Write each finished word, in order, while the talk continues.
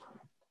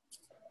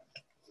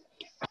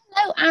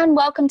and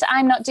welcome to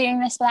I'm Not Doing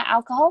This Without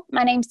Alcohol.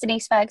 My name's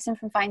Denise Ferguson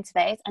from Fine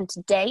Surveys, and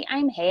today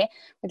I'm here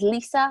with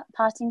Lisa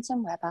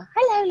Partington Webber.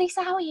 Hello,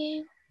 Lisa, how are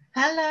you?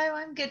 Hello,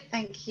 I'm good,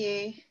 thank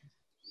you.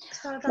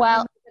 Started off with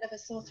a bit of a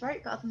sore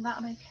throat, but other than that,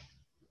 I'm okay.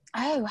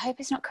 Oh, I hope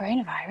it's not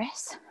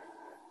coronavirus.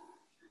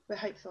 We're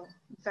hopeful,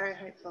 very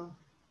hopeful.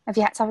 Have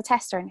you had to have a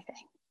test or anything?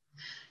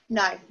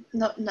 No,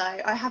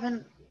 I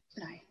haven't,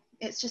 no.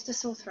 It's just a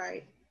sore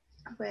throat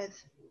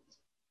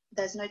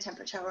there's no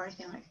temperature or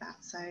anything like that,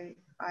 so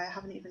I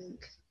haven't even,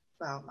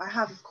 I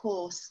have, of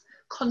course,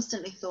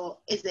 constantly thought,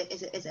 is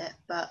it,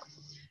 but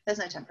there's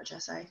no temperature,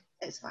 so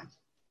it's fine.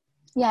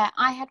 Yeah,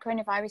 I had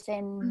coronavirus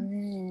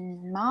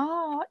in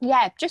March.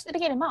 Yeah, just at the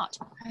beginning of March.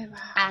 Oh, wow.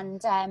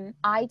 And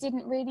I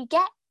didn't really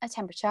get a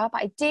temperature,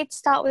 but I did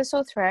start with a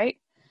sore throat,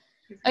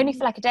 only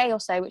for like a day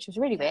or so, which was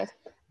really weird.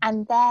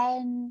 And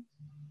then,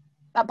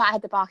 but I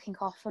had the barking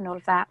cough and all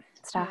of that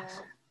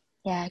stuff.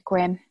 Yeah,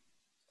 grim.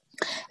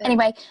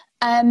 Anyway,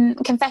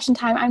 confession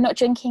time. I'm not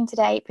drinking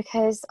today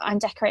because I'm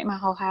decorating my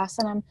whole house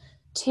and I'm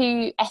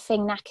too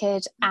effing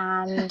knackered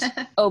and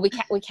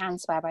we can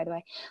swear, by the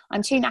way.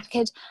 I'm too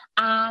knackered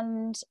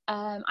and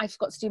I've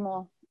got to do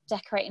more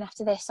decorating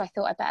after this, so I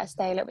thought I'd better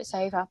stay a little bit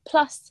sober.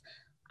 Plus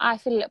I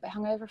feel a little bit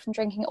hungover from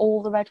drinking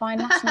all the red wine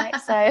last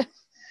night, so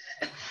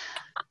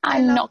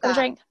I'm not going to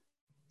drink.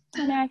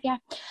 I know, yeah.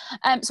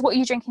 So what are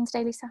you drinking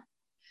today, Lisa?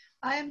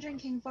 I am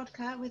drinking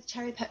vodka with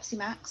cherry Pepsi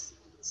Max.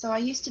 So I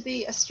used to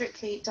be a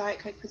strictly Diet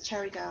Coke with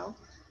cherry girl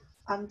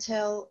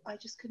until I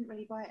just couldn't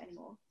really buy it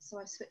anymore. So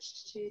I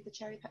switched to the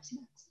cherry Pepsi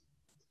Max.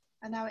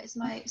 And now it's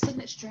my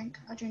signature drink.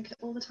 I drink it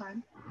all the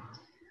time,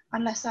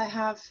 unless I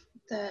have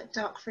the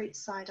dark fruit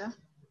cider,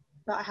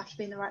 but I have to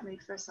be in the right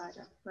mood for a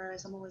cider,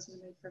 whereas I'm always in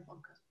the mood for a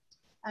vodka.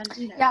 And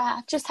you know, yeah,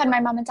 I've just had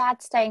my mum and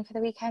dad staying for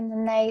the weekend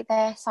and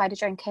they're cider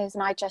drinkers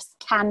and I just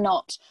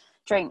cannot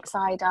drink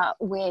cider,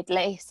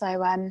 weirdly. So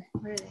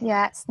really?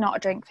 Yeah, it's not a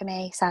drink for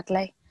me,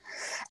 sadly.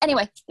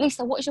 Anyway,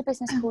 Lisa, what is your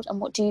business called and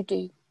what do you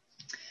do?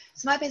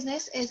 So my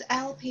business is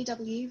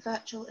LPW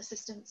Virtual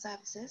Assistant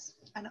Services,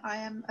 and I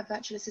am a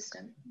virtual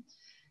assistant.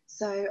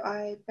 So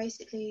I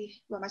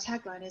basically, my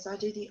tagline is I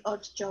do the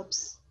odd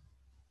jobs.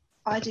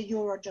 I do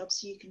your odd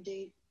jobs so you can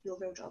do your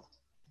real job.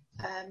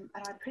 And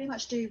I pretty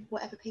much do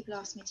whatever people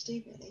ask me to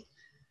do, really.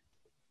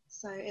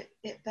 So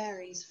it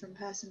varies from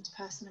person to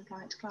person and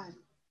client to client.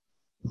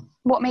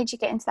 What made you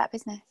get into that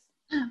business?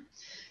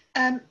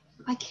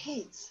 My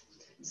kids.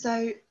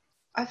 So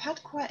I've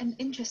had quite an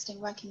interesting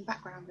working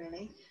background,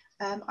 really.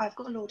 I've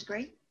got a law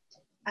degree.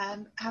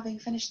 Having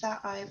finished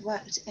that, I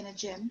worked in a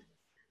gym.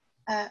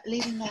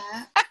 Leaving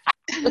there.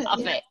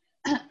 Love it.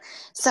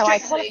 So I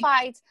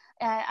qualified,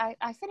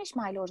 I finished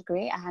my law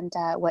degree and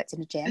worked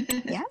in a gym.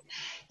 Yeah.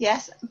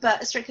 Yes,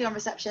 but strictly on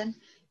reception,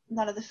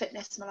 none of the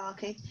fitness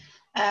malarkey.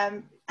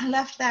 I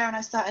left there and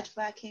I started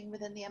working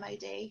within the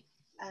MOD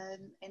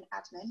in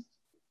admin.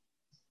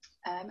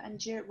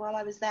 And while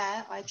I was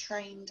there, I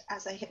trained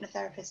as a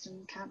hypnotherapist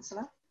and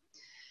counsellor.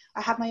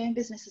 I had my own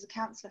business as a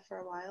counsellor for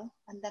a while,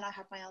 and then I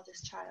had my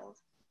eldest child.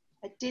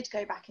 I did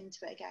go back into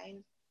it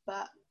again,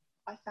 but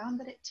I found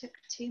that it took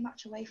too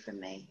much away from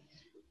me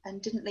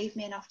and didn't leave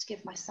me enough to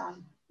give my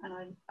son.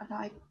 And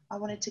I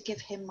wanted to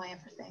give him my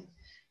everything.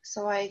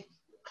 So I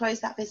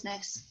closed that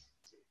business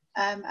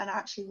and I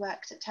actually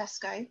worked at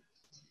Tesco.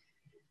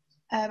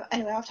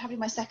 Anyway, after having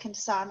my second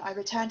son, I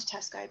returned to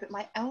Tesco, but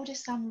my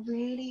eldest son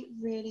really,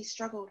 really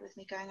struggled with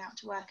me going out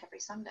to work every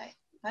Sunday.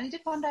 I only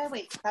did 1 day a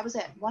week. That was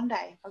it. 1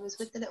 day. I was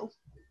with the little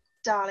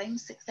darling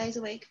 6 days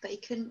a week, but he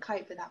couldn't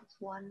cope with that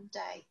 1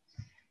 day.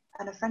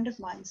 And a friend of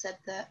mine said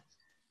that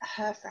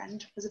her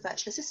friend was a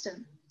virtual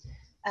assistant.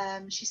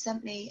 She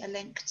sent me a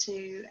link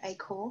to a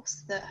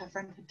course that her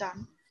friend had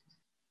done.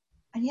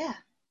 And yeah,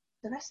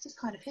 the rest is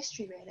kind of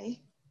history,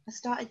 really. I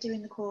started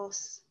doing the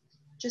course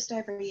just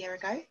over a year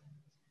ago.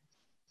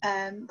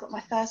 Got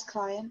my first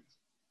client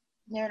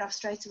near enough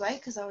straight away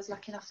because I was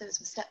lucky enough that it was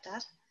my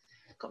stepdad.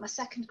 Got my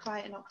second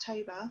client in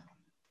October,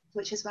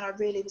 which is when I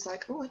really was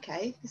like, oh,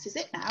 okay, this is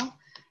it now.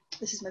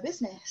 This is my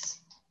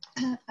business.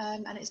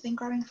 And it's been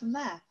growing from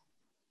there.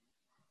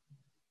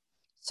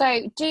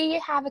 So do you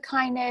have a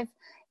kind of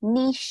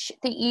niche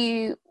that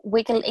you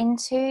wiggle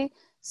into,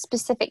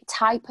 specific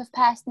type of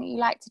person that you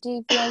like to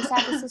do VA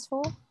services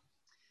for?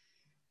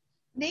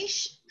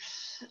 Niche,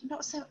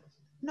 not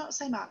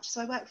so much.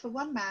 So I work for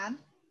one man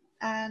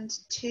and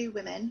 2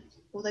 women,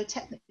 although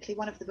technically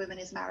one of the women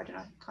is married and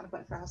I kind of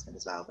work for her husband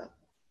as well, but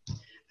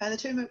the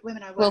 2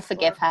 women I work for... We'll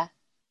forgive her.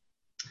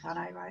 I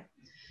know,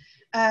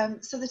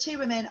 right? So the 2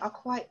 women are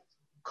quite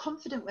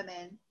confident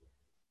women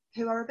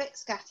who are a bit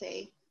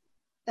scatty.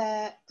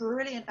 They're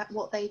brilliant at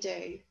what they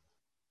do,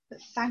 but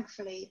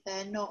thankfully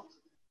they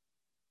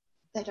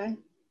don't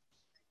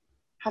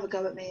have a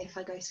go at me if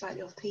I go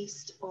slightly off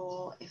piste,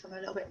 or if I'm a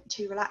little bit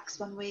too relaxed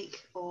one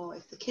week, or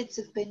if the kids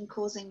have been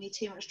causing me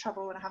too much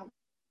trouble and I haven't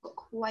got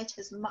quite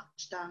as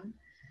much done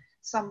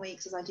some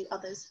weeks as I do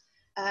others.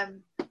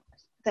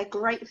 They're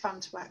great fun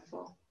to work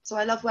for. So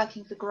I love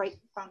working for great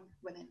fun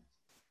women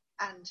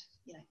and,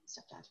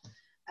 stepdad.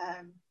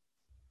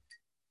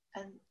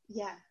 And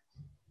yeah,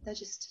 They're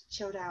just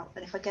chilled out.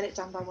 And if I get it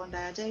done by one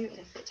day, I do. And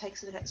if it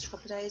takes an extra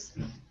couple of days,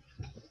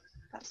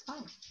 that's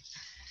fine.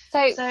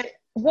 So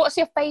what's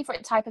your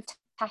favourite type of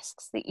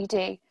tasks that you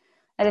do?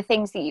 Are the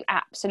things that you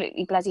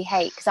absolutely bloody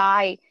hate?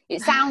 Because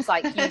it sounds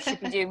like you should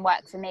be doing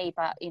work for me,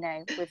 but, you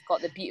know, we've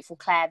got the beautiful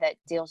Claire that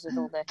deals with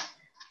all the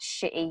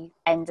shitty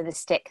end of the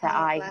stick that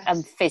I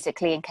am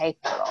physically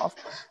incapable of.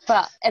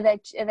 But are there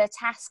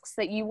tasks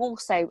that you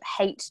also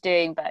hate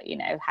doing, but, you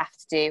know, have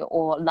to do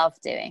or love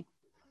doing?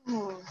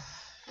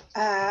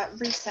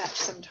 Research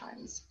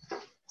sometimes.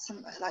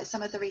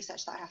 Some of the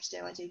research that I have to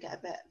do, I do get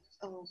a bit,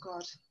 oh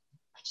God,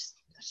 I just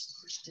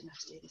wish I didn't have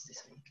to do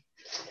this week.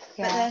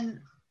 Yeah. But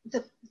then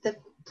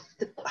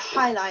the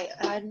highlight,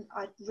 and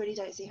I really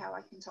don't see how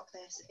I can top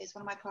this, is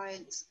one of my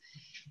clients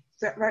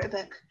wrote a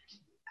book,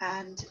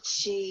 and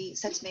she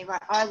said to me,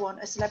 right, I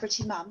want a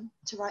celebrity mum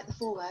to write the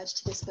foreword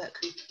to this book.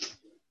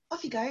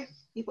 Off you go.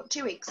 You've got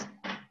 2 weeks.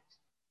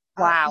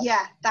 Wow.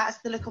 Yeah, that's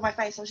the look on my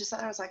face. I was just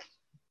like, I was like,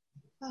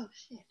 oh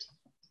shit.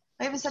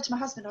 I even said to my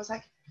husband, I was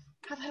like,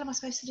 how the hell am I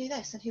supposed to do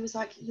this? And he was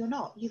like, you're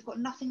not. You've got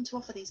nothing to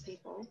offer these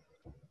people.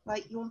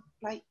 Like, you're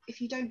like,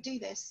 if you don't do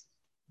this,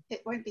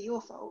 it won't be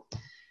your fault.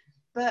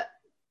 But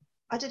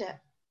I did it.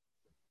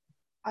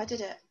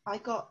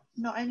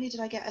 Not only did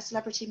I get a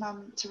celebrity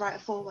mum to write a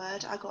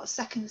foreword, I got a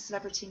second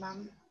celebrity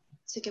mum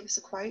to give us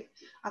a quote,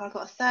 and I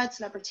got a third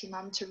celebrity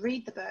mum to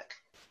read the book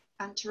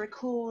and to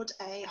record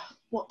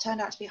what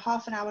turned out to be a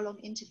half an hour long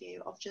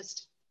interview of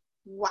just,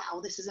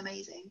 wow, this is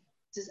amazing.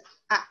 This is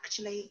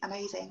actually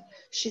amazing.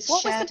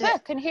 What was the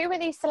book, and who were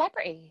these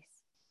celebrities?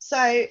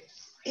 So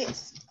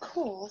it's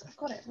called, I've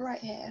got it right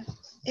here.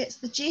 It's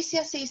the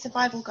GCSE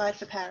Survival Guide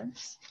for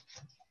Parents.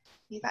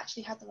 You've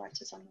actually had the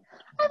writers on.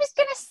 I was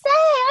going to say,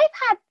 I've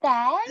had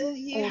them.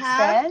 You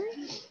awesome.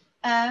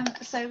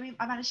 Have. So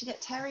I managed to get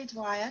Terry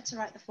Dwyer to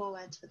write the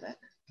foreword to the book.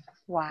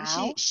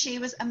 Wow. She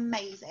was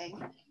amazing.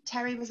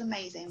 Terry was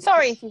amazing.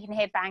 Sorry if you can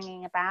hear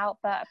banging about,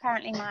 but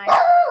apparently my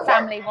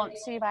family want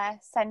to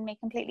send me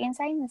completely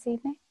insane this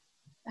evening.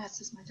 That's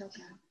just my dog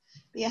now.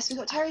 But yes, we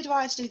got Terry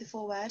Dwyer to do the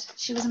foreword.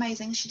 She was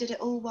amazing. She did it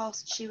all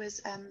whilst she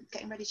was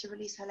getting ready to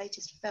release her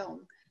latest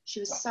film. She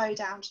was so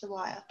down to the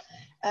wire.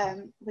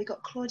 We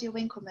got Claudia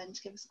Winkleman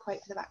to give us a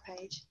quote for the back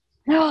page.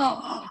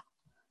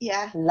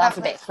 Yeah. Love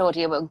a bit of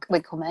Claudia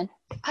Winkleman.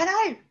 I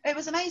know. It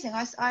was amazing.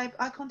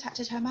 I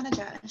contacted her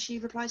manager, and she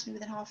replied to me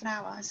within half an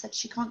hour and said,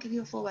 she can't give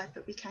you a foreword,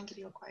 but we can give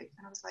you a quote.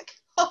 And I was like,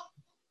 oh,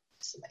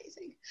 it's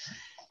amazing.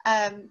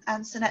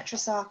 And Sinetra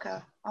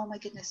Sarkar, oh my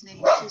goodness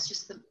me, she was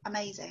just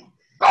amazing.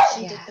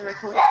 She did the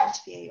recorded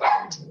interview,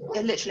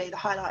 and literally the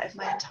highlight of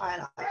my entire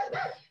life.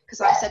 Because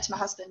I said to my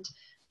husband,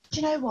 do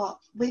you know what?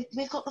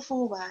 We've got the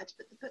foreword,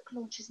 but the book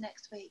launches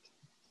next week.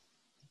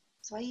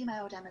 So I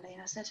emailed Emily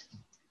and I said,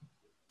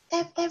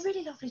 they're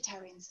really lovely,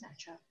 Terry and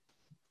Sinetra.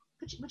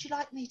 Would you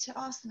like me to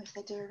ask them if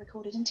they do a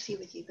recorded interview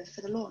with you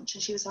for the launch?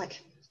 And she was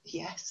like,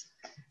 yes.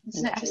 And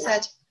Sinetra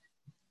said,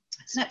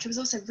 Sinetra was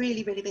also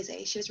really, really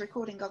busy. She was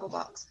recording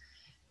Gogglebox,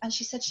 and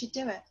she said she'd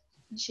do it.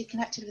 And she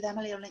connected with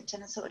Emily on LinkedIn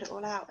and sorted it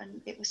all out.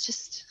 And it was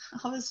just,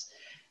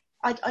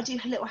 I do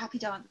little happy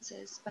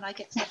dances when I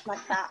get stuff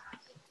like that.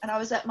 And I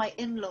was at my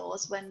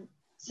in-laws when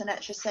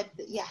Sinetra said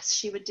that, yes,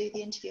 she would do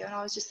the interview. And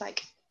I was just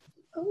like,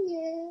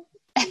 oh,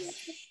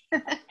 yeah.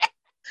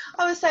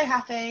 I was so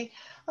happy.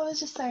 I was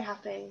just so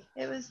happy.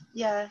 It was,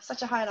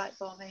 such a highlight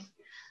for me.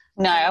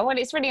 No, well,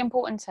 it's really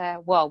important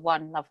to,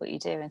 one, love what you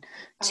do, and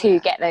two,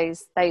 get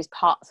those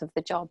parts of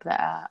the job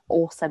that are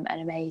awesome and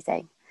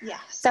amazing.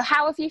 Yes. So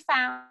how have you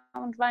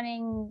found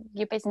running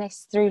your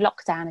business through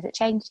lockdown? Has it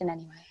changed in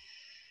any way?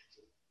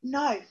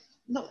 No.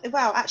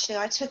 Well, actually,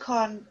 I took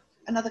on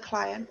another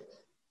client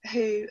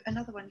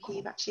another one who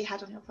you've actually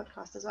had on your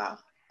podcast as well.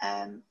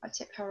 I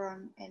took her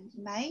on in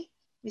May.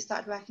 We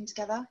started working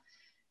together.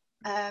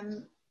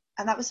 And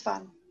that was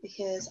fun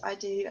because I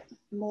do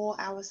more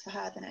hours for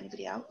her than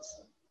anybody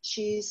else.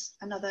 She's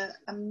another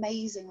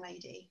amazing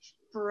lady. She's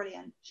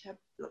brilliant. She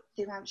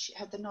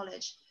had the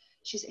knowledge.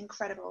 She's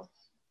incredible.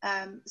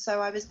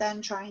 So I was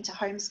then trying to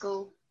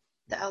homeschool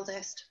the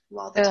eldest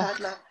while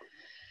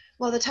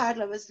the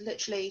toddler was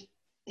literally,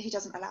 he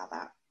doesn't allow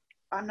that.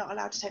 I'm not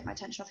allowed to take my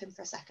attention off him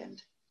for a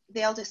second.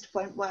 The eldest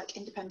won't work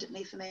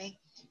independently for me.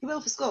 He will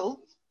for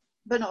school,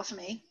 but not for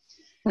me.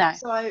 No.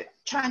 So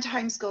trying to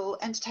homeschool,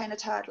 entertain a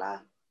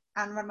toddler,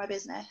 and run my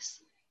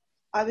business,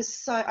 I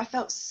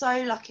felt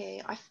so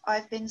lucky.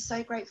 I've been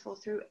so grateful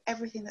through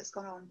everything that's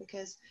gone on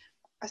because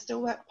I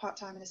still work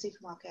part-time in a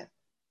supermarket.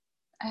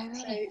 Oh,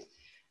 really?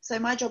 So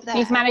my job there...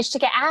 You've managed to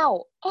get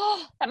out.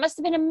 Oh, that must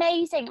have been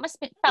amazing. It must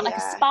have felt like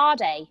a spa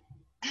day.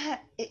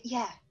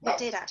 It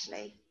did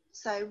actually.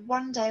 So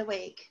one day a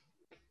week,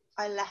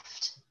 I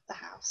left the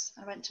house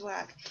and I went to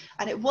work.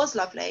 And it was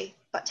lovely,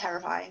 but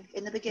terrifying.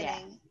 In the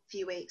beginning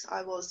few weeks,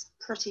 I was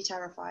pretty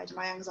terrified.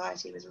 My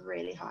anxiety was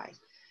really high.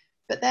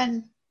 But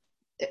then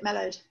it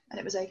mellowed and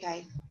it was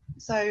okay.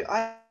 So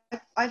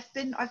I've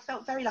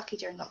felt very lucky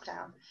during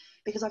lockdown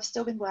because I've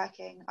still been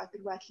working. I've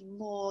been working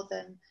more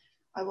than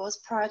I was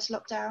prior to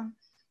lockdown.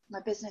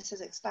 My business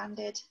has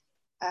expanded.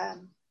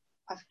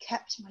 I've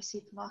kept my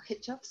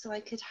supermarket job so I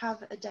could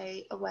have a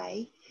day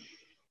away,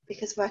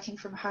 because working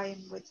from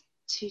home with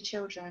 2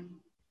 children,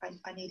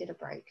 I needed a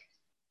break.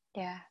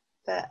 Yeah.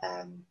 But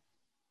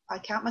I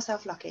count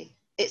myself lucky.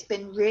 It's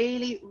been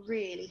really,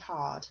 really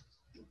hard.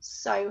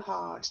 So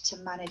hard to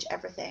manage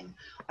everything.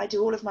 I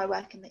do all of my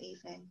work in the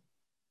evening.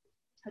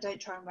 I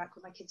don't try and work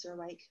when my kids are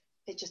awake.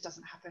 It just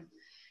doesn't happen.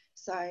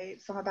 So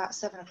from about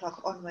 7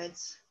 o'clock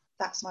onwards,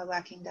 that's my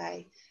working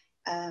day.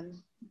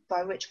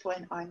 By which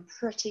point I'm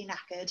pretty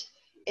knackered,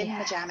 in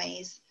my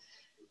jammies,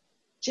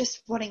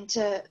 just wanting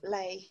to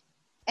lay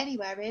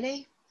anywhere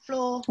really,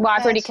 floor, Well, I've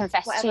bed, already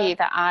confessed whatever. to you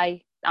that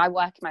I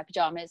work in my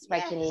pajamas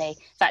regularly. Yes.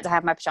 In fact, I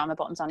have my pajama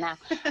bottoms on now,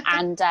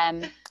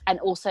 and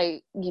also,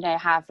 you know,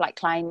 have like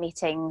client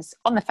meetings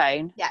on the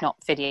phone, not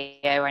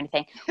video or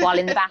anything, while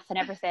in the bath and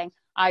everything.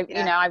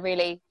 You know,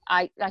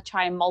 I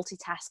try and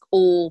multitask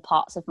all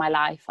parts of my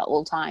life at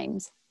all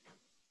times.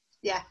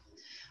 Yeah,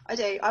 I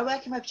do. I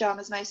work in my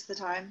pajamas most of the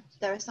time.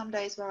 There are some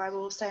days where I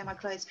will stay in my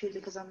clothes purely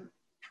because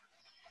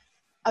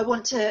I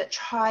want to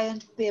try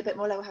and be a bit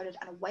more level-headed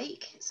and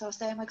awake, so I'll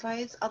stay in my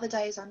clothes. Other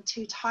days I'm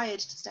too tired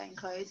to stay in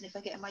clothes, and if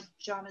I get in my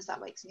pajamas, that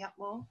wakes me up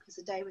more, because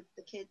the day with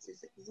the kids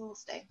is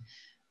exhausting.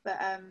 But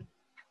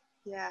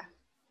yeah,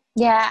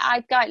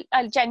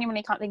 I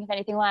genuinely can't think of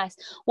anything worse.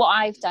 What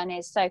I've done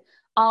is, so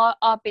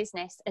our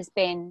business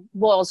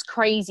was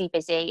crazy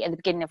busy at the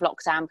beginning of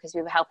lockdown, because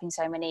we were helping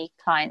so many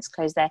clients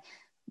close their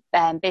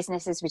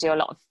businesses. We do a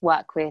lot of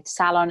work with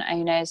salon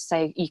owners,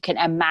 so you can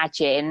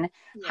imagine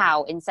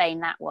how insane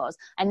that was.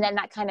 And then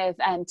that kind of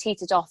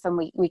teetered off, and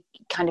we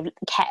kind of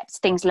kept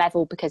things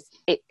level, because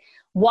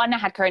one, I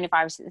had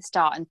coronavirus at the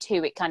start, and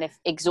 2, it kind of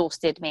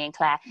exhausted me and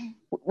Claire.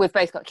 We've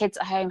both got kids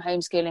at home,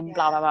 homeschooling,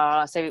 blah blah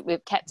blah, so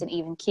we've kept an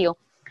even keel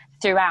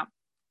throughout.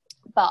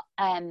 But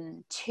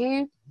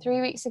 2-3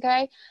 weeks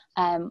ago,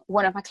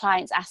 one of my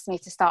clients asked me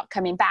to start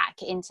coming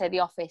back into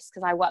the office,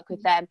 because I work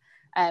with them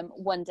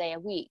one day a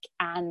week,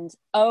 and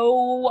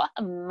oh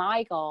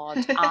my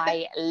god,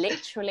 I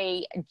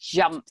literally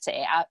jumped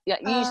at it.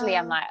 Usually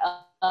I'm like,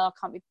 oh, I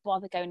can't be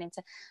bothered going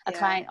into a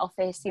client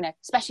office, you know,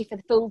 especially for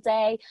the full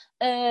day.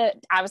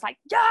 I was like,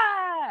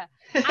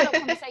 adult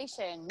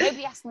conversation,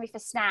 nobody asking me for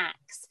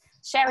snacks,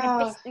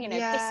 sharing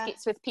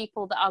biscuits with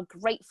people that are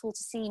grateful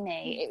to see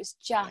me. It was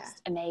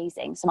just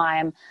amazing. So I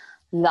am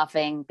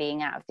loving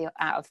being out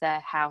of the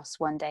house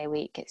one day a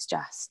week. It's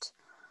just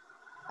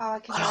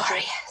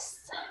glorious.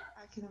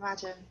 I can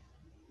imagine.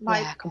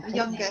 My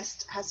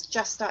youngest has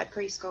just started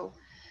preschool,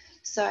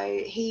 so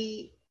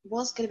he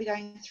was going to be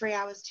going 3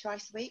 hours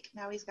twice a week.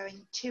 Now he's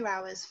going 2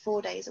 hours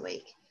 4 days a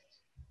week,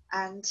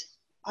 and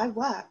I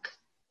work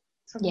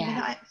from the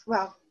minute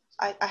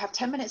I have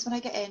 10 minutes when I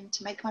get in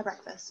to make my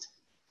breakfast,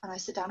 and I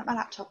sit down at my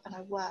laptop and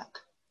I work,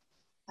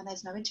 and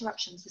there's no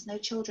interruptions. There's no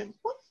children.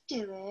 What are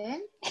you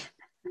doing?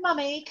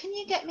 Mummy, can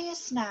you get me a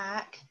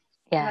snack?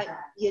 Like,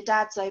 your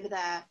dad's over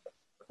there.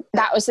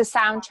 That was the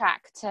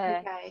soundtrack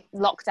to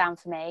lockdown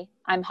for me.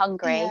 I'm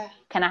hungry.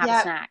 Can I have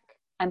a snack?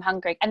 I'm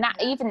hungry. And that,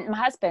 even my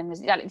husband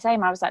was exactly the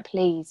same. I was like,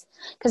 please,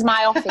 because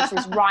my office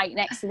is right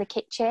next to the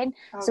kitchen.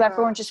 So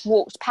everyone just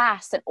walked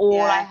past, and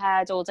all I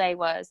heard all day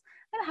was,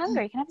 I'm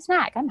hungry, can I have a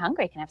snack? I'm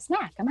hungry, can I have a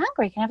snack? I'm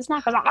hungry, can I have a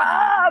snack? I was like,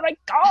 oh my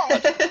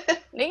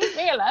God, leave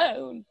me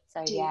alone.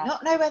 So do you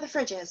not know where the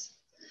fridge is?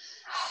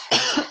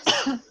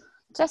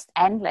 Just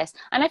endless.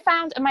 And I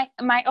found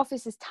my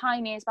office is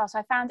tiny as well, so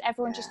I found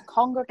everyone just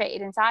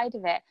congregated inside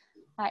of it,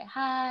 like,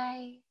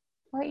 hi,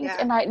 what are you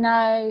doing? Like,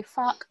 no,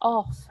 fuck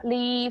off,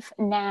 leave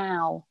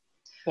now.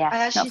 I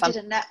actually did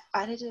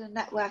a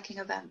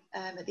networking event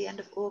at the end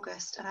of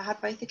August, and I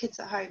had both the kids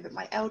at home, but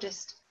my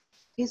eldest,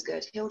 he's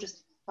good, he'll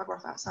just bugger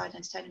off outside and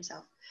entertain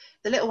himself.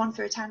 The little one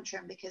threw a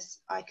tantrum because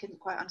I couldn't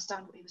quite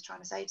understand what he was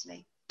trying to say to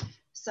me,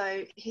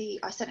 so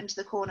I sent him to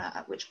the corner,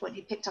 at which point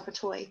he picked up a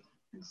toy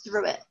and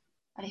threw it.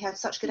 And he had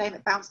such good aim,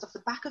 it bounced off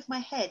the back of my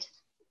head.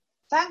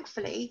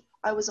 Thankfully,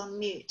 I was on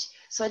mute.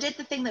 So I did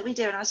the thing that we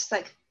do, and I was just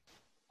like,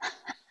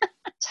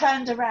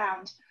 turned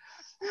around.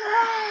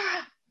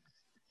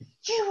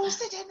 You will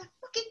sit in the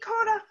fucking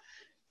corner.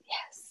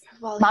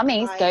 Yes.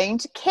 Mummy's going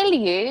to kill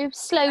you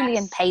slowly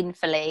and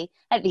painfully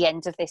at the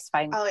end of this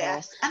phone call. Oh,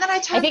 yes. And then I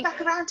turned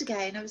back around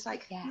again. I was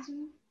like,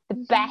 the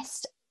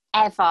best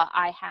ever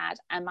I had,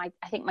 and I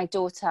think my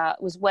daughter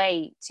was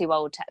way too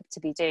old to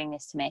be doing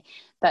this to me,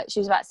 but she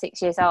was about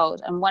 6 years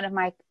old, and one of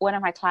my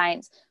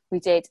clients, we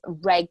did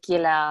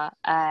regular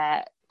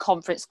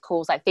conference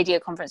calls, like video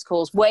conference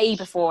calls, way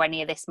before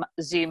any of this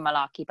Zoom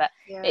malarkey, but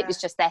it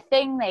was just their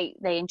thing.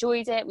 They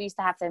enjoyed it. We used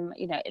to have them,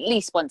 you know, at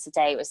least once a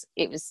day.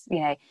 It was you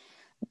know,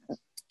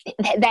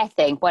 their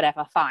thing,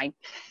 whatever, fine.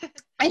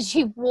 And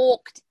she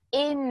walked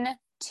in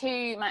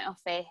to my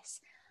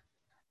office,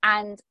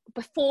 and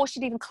before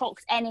she'd even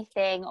clocked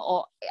anything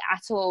or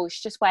at all,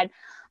 she just went,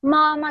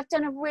 Mum, I've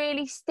done a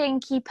really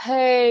stinky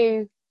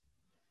poo.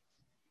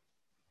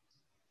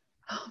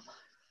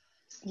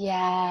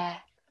 Yeah.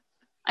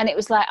 And it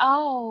was like,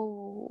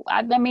 oh,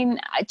 I mean,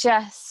 I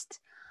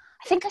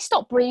think I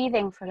stopped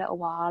breathing for a little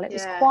while. It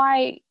was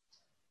quite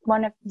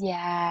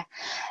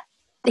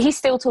He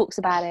still talks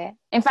about it.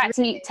 In fact,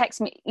 Really? he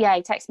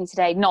texted me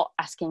today, not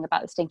asking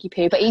about the stinky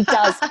poo, but he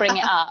does bring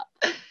it up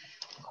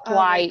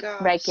quite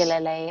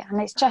regularly.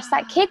 And it's just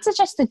like, kids are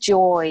just a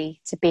joy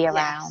to be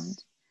around.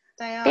 Yes,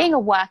 they are. Being a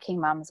working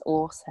mum's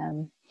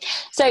awesome.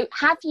 So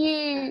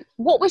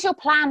what was your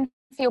plan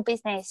for your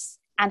business,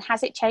 and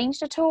has it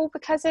changed at all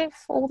because of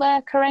all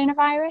the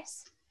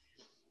coronavirus?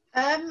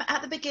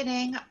 At the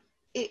beginning,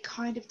 it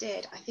kind of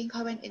did. I think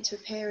I went into a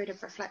period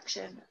of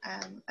reflection.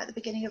 At the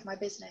beginning of my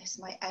business,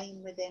 my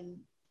aim within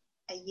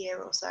a year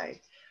or so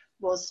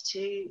was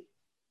to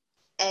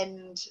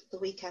end the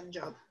weekend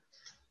job,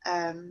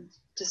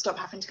 to stop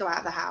having to go out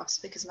of the house,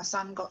 because my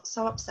son got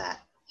so upset.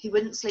 He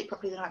wouldn't sleep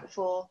properly the night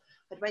before.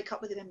 I'd wake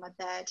up with him in my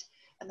bed,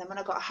 and then when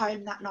I got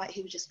home that night,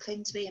 he would just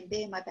cling to me and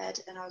be in my bed,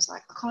 and I was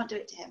like, I can't do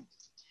it to him.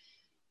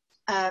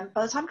 By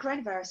the time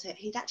coronavirus hit,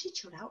 he'd actually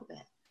chilled out a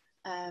bit.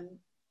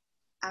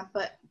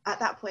 But at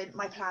that point,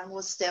 my plan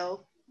was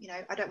still,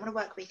 I don't want to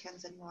work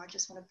weekends anymore. I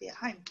just want to be at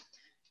home.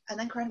 And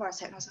then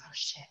coronavirus hit, and I was like, oh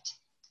shit.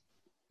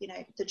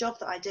 The job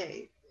that I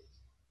do,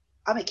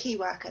 I'm a key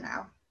worker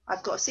now.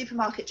 I've got a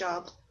supermarket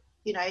job.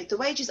 The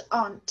wages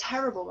aren't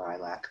terrible where I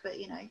work, but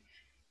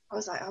I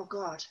was like, oh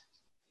God,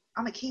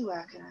 I'm a key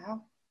worker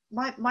now.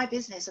 My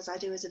business, as I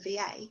do as a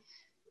VA,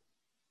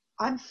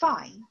 I'm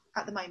fine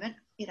at the moment.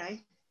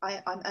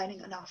 I'm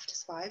earning enough to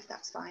survive.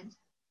 That's fine.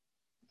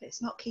 But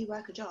it's not a key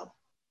worker job.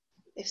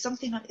 If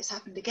something like this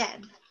happened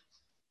again,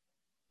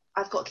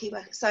 I've got key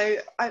work. So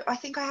I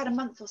think I had a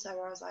month or so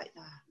where I was like,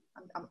 nah,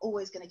 I'm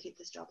always going to keep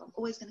this job. I'm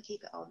always going to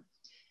keep it on.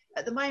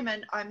 At the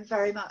moment, I'm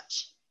very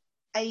much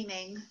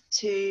aiming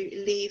to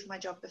leave my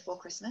job before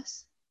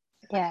Christmas,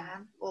 if I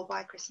can, or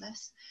by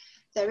Christmas.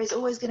 There is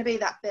always going to be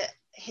that bit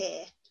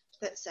here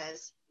that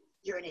says,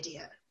 you're an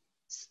idiot.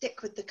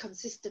 Stick with the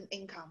consistent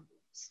income.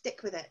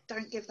 Stick with it.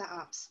 Don't give that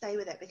up. Stay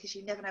with it, because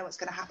you never know what's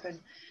going to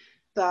happen.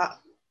 But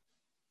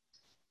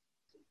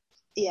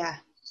yeah,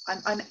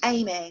 I'm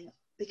aiming,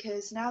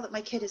 because now that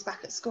my kid is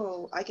back at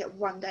school, I get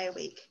 1 day a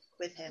week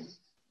with him.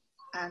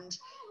 And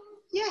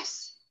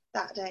yes,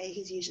 that day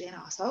he's usually an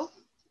arsehole.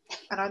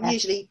 And I'm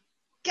usually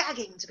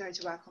gagging to go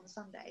to work on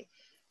Sunday.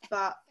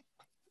 But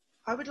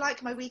I would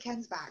like my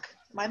weekends back.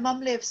 My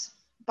mum lives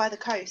by the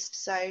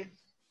coast, so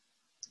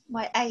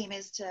my aim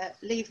is to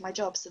leave my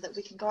job so that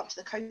we can go up to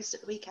the coast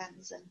at the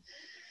weekends and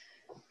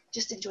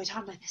just enjoy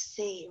time by the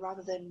sea,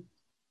 rather than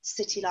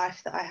city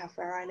life that I have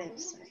where I live.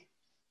 So.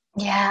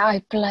 Yeah,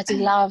 I bloody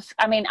love.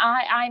 I mean,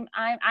 I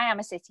am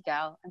a city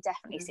girl. I'm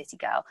definitely a city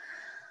girl,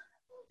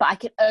 but I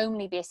can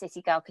only be a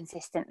city girl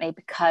consistently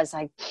because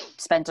I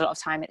spend a lot of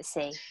time at the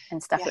sea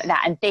and stuff like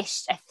that. And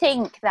I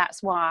think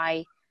that's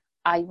why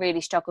I really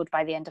struggled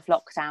by the end of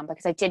lockdown,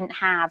 because I didn't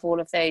have all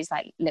of those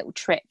like little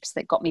trips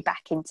that got me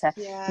back into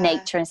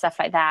nature and stuff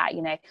like that.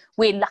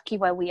 We're lucky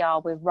where we are.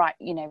 We're right,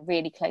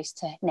 really close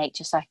to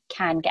nature, so I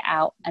can get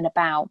out and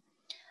about.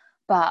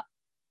 But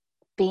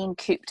being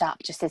cooped up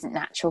just isn't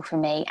natural for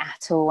me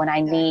at all, and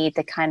I need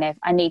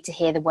I need to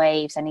hear the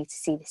waves, I need to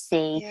see the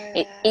sea.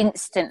 It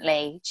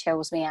instantly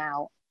chills me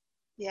out.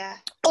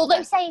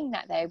 Although saying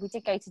that, though, we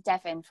did go to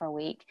Devon for a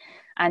week,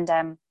 and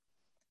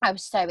I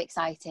was so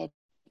excited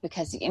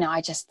because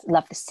I just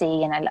love the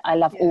sea, and I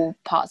love all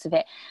parts of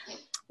it.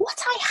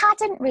 What I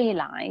hadn't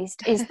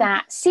realised is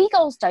that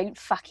seagulls don't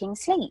fucking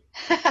sleep.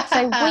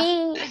 So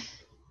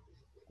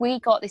we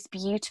got this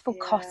beautiful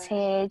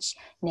cottage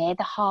near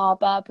the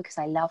harbour, because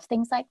I love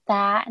things like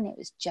that, and it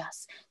was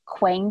just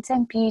quaint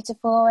and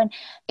beautiful, and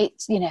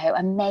it's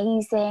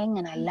amazing,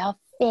 and I love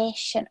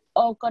fish, and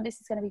oh God, this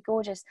is going to be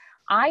gorgeous.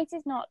 I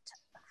did not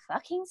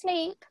fucking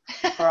sleep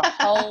for a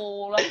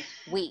whole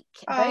week.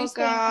 Those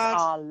things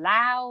are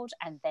loud,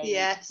 and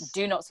they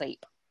do not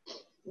sleep.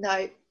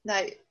 No,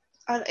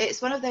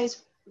 it's one of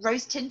those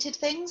rose tinted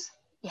things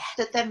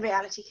that then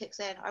reality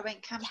kicks in. I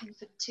went camping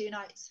for 2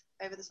 nights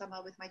over the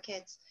summer with my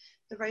kids.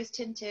 The rose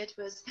tinted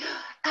was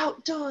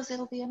outdoors,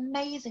 it'll be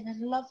amazing and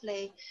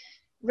lovely.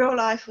 Real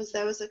life was,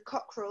 there was a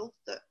cockerel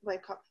that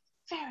woke up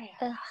very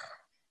early,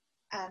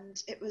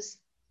 and it was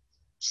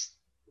just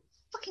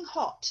fucking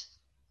hot,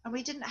 and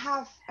we didn't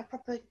have a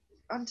proper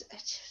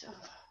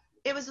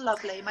it was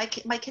lovely. My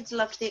kids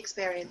loved the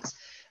experience,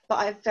 but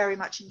I very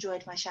much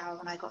enjoyed my shower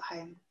when I got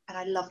home, and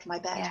I loved my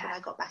bed when I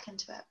got back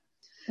into it.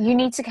 You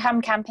need to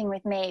come camping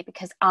with me,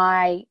 because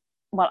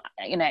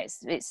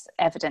it's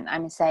evident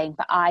I'm insane,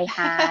 but I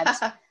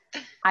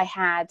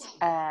had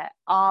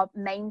our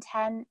main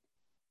tent,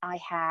 I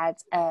had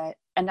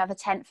another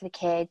tent for the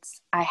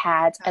kids,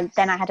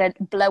 then I had a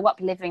blow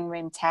up living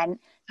room tent,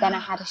 then I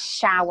had a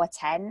shower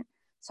tent,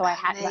 so I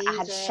had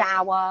a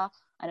shower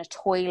and a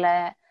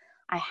toilet.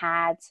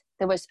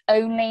 There was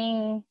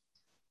only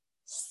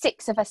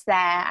 6 of us there.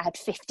 I had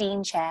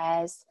 15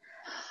 chairs.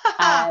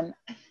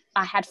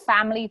 I had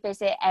family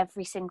visit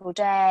every single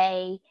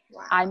day.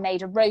 Wow. I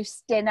made a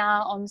roast dinner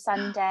on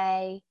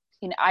Sunday.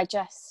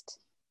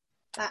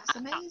 That's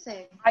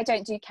amazing. I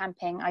don't do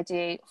camping. I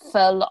do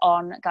full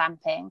on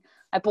glamping.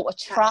 I bought a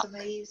truck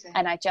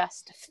and I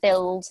just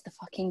filled the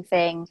fucking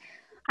thing,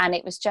 and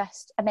it was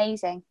just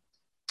amazing.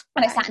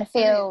 And I sat in a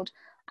field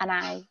and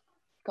I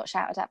got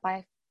shouted at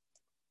by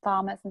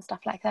farmers and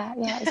stuff like that.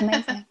 Yeah, it was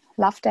amazing.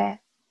 Loved it.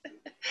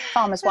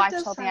 Farmer's wife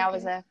told me I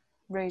was a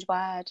rude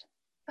word.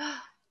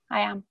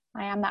 I am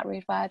that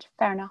rude word.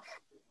 Fair enough.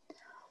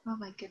 Oh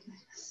my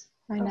goodness.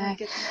 I know.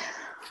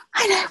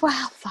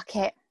 Well, fuck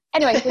it.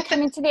 Anyway, we're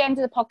coming to the end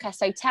of the podcast,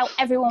 so tell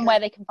everyone where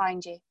they can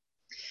find you.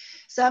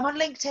 So I'm on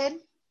LinkedIn.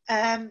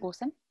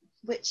 Awesome.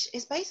 Which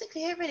is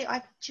basically it, really.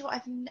 I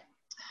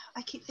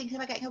keep thinking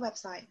about getting a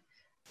website,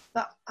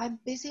 but I'm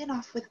busy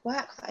enough with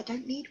work that I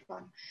don't need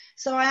one.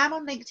 So I am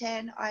on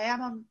LinkedIn. I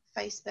am on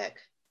Facebook,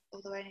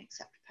 although I only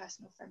accept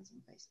personal friends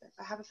on Facebook.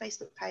 I have a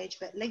Facebook page,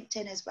 but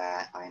LinkedIn is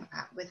where I'm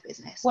at with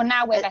business. Well,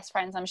 now we're best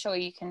friends. I'm sure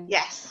you can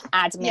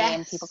add me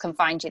and people can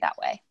find you that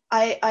way.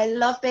 I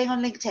love being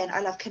on LinkedIn.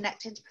 I love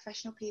connecting to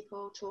professional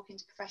people, talking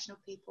to professional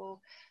people.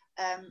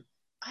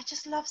 I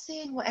just love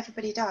seeing what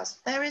everybody does.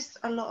 There is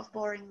a lot of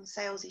boring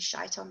salesy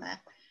shite on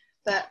there,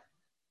 but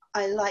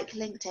I like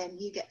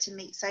LinkedIn. You get to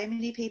meet so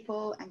many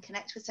people and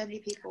connect with so many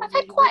people. I've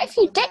had quite a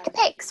few dick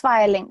pics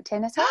via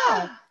LinkedIn as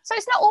well. So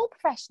it's not all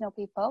professional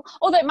people,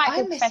 although it might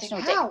be a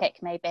professional dick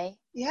pic maybe.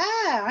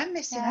 Yeah, I'm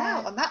missing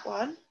out on that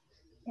one.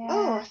 Yeah.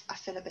 Oh, I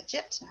feel a bit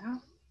gypped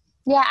now.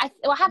 Yeah, I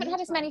haven't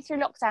had as many through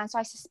lockdown, so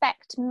I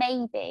suspect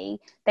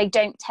maybe they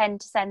don't tend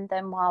to send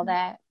them while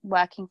they're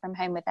working from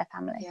home with their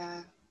family.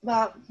 Yeah.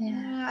 Well,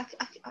 I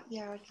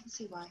can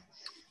see why.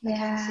 I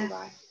can see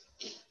why.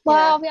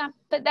 Well,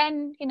 but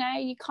then,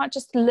 you can't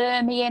just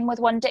lure me in with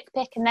one dick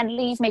pic and then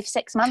leave me for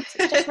 6 months.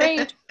 It's just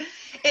rude.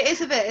 It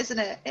is a bit, isn't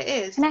it? It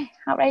is. I know,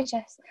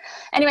 outrageous.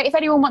 Anyway, if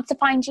anyone wants to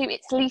find you,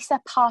 it's Lisa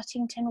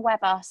Partington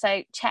Webber,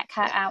 so check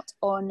her out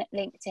on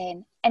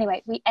LinkedIn.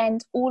 Anyway, we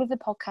end all of the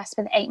podcasts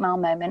with 8 Mile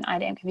moment. I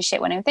don't give a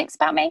shit what anyone thinks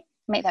about me.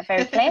 Make that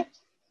very clear.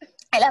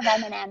 I love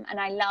Eminem and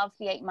I love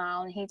the 8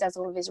 Mile, and he does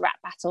all of his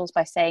rap battles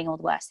by saying all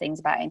the worst things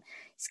about him.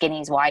 Skinny,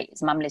 he's white,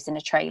 his mum lives in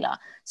a trailer,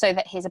 so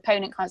that his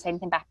opponent can't say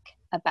anything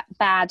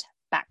bad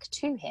back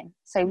to him.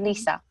 So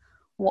Lisa,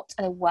 what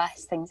are the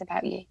worst things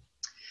about you?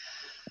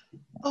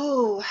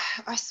 Oh,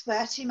 I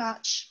swear too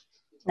much.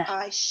 No.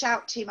 I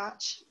shout too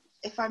much.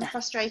 If I'm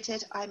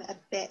frustrated, I'm a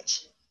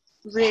bitch.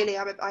 Really,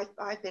 I've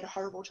been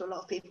horrible to a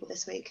lot of people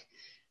this week.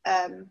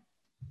 I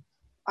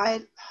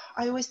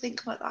always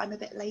think that I'm a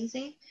bit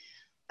lazy.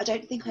 I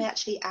don't think I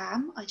actually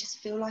am. I just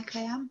feel like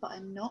I am, but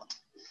I'm not.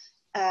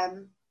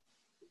 I'm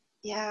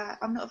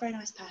not a very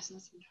nice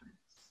person sometimes.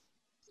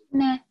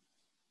 Nah.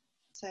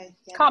 So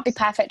can't be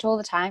perfect all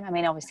the time. I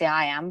mean, obviously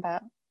I am,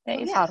 but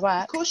it's hard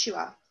work. Of course you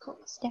are. Of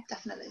course. Yeah.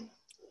 Definitely.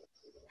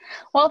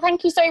 Well,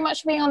 thank you so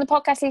much for being on the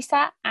podcast,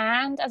 Lisa.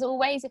 And as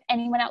always, if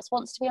anyone else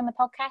wants to be on the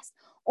podcast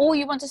or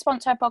you want to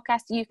sponsor our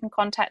podcast, you can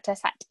contact us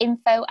at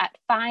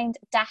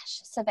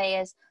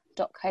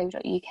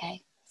info@find-surveyors.co.uk.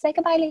 Say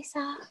goodbye,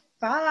 Lisa.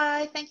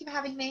 Bye. Thank you for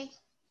having me.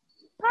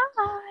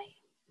 Bye.